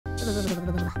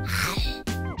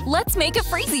Let's make a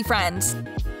Freezy friend!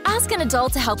 Ask an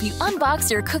adult to help you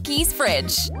unbox your Cookeez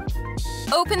fridge.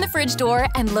 Open the fridge door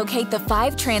and locate the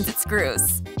 5 transit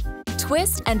screws.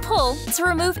 Twist and pull to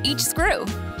remove each screw.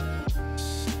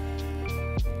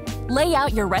 Lay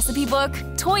out your recipe book,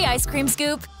 toy ice cream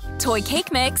scoop, toy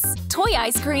cake mix, toy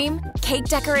ice cream, cake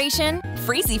decoration,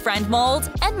 Freezy friend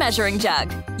mold, and measuring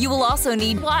jug. You will also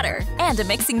need water and a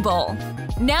mixing bowl.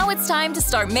 Now it's time to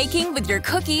start making with your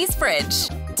Cookeez fridge.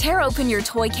 Tear open your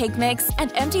toy cake mix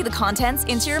and empty the contents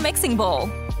into your mixing bowl.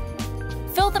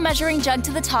 Fill the measuring jug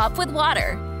to the top with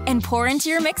water and pour into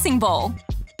your mixing bowl.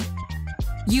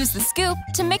 Use the scoop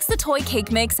to mix the toy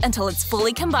cake mix until it's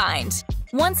fully combined.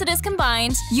 Once it is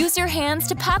combined, use your hands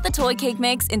to pat the toy cake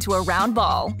mix into a round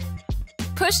ball.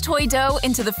 Push toy dough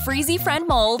into the Freezy friend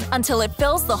mold until it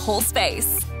fills the whole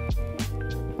space.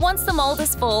 Once the mold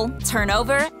is full, turn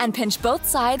over and pinch both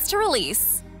sides to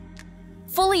release.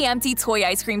 Fully empty toy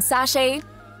ice cream sachet.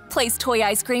 Place toy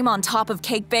ice cream on top of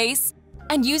cake base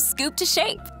and use scoop to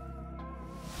shape.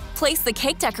 Place the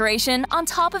cake decoration on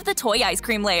top of the toy ice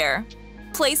cream layer.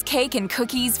 Place cake in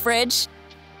Cookeez fridge.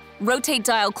 Rotate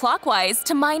dial clockwise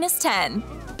to -10.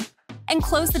 And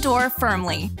close the door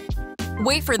firmly.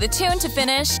 Wait for the tune to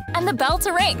finish and the bell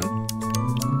to ring.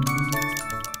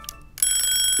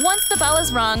 Once the bell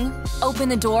is rung, open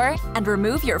the door and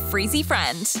remove your Freezy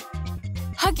friend.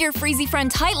 Hug your Freezy friend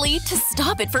tightly to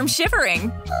stop it from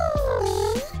shivering.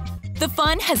 The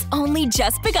fun has only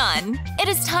just begun. It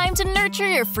is time to nurture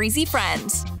your Freezy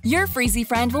friend. Your Freezy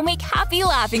friend will make happy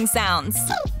laughing sounds.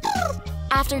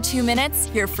 After 2 minutes,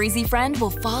 your Freezy friend will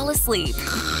fall asleep.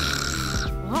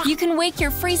 You can wake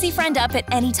your Freezy friend up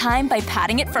at any time by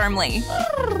patting it firmly.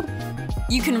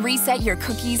 You can reset your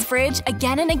Cookeez fridge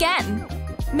again and again.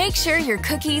 Make sure your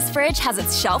Cookeez fridge has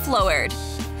its shelf lowered.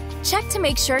 Check to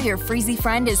make sure your Freezy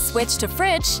friend is switched to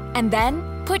fridge, and then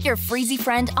put your Freezy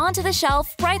friend onto the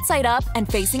shelf right side up and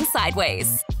facing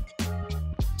sideways.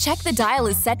 Check the dial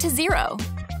is set to 0.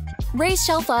 Raise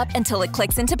shelf up until it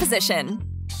clicks into position.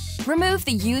 Remove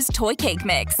the used toy cake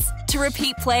mix. To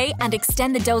repeat play and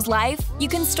extend the dough's life, you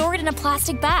can store it in a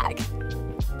plastic bag.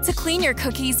 To clean your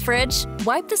Cookeez fridge,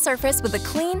 wipe the surface with a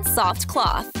clean, soft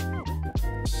cloth.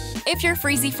 If your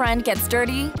Freezy friend gets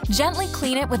dirty, gently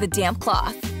clean it with a damp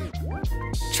cloth.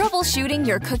 Troubleshooting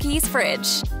your Cookeez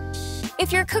fridge.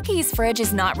 If your Cookeez fridge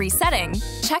is not resetting,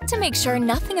 check to make sure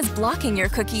nothing is blocking your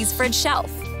Cookeez fridge shelf.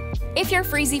 If your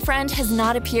Freezy friend has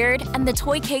not appeared and the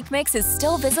toy cake mix is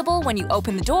still visible when you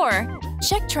open the door,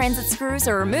 check transit screws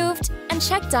are removed and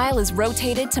check dial is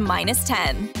rotated to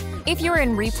 -10. If you're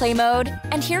in replay mode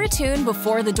and hear a tune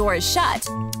before the door is shut,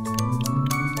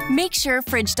 make sure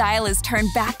fridge dial is turned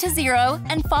back to 0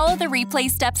 and follow the replay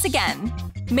steps again.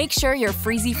 Make sure your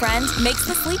Freezy friend makes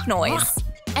the sleep noise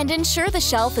and ensure the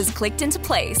shelf is clicked into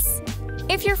place.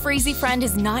 If your Freezy friend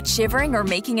is not shivering or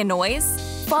making a noise,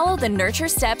 follow the nurture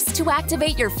steps to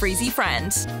activate your Freezy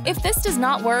friend. If this does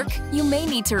not work, you may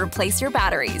need to replace your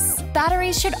batteries.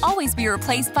 Batteries should always be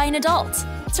replaced by an adult.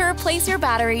 To replace your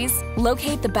batteries,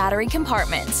 locate the battery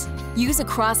compartment. Use a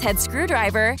crosshead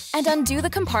screwdriver and undo the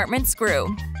compartment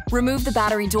screw. Remove the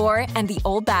battery door and the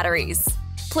old batteries.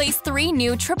 Place 3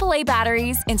 new AAA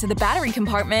batteries into the battery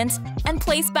compartment and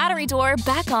place battery door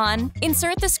back on,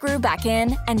 insert the screw back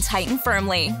in, and tighten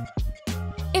firmly.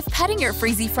 If petting your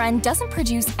Freezy friend doesn't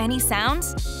produce any sound,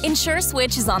 ensure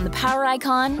switch is on the power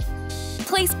icon.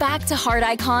 Place back to hard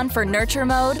icon for nurture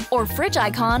mode or fridge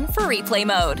icon for replay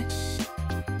mode.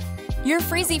 Your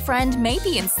Freezy friend may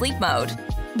be in sleep mode.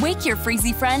 Wake your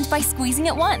Freezy friend by squeezing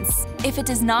it once. If it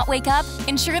does not wake up,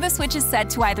 ensure the switch is set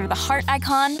to either the heart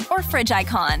icon or fridge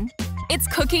icon. It's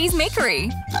Cookeez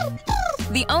Makery,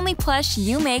 the only plush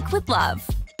you make with love.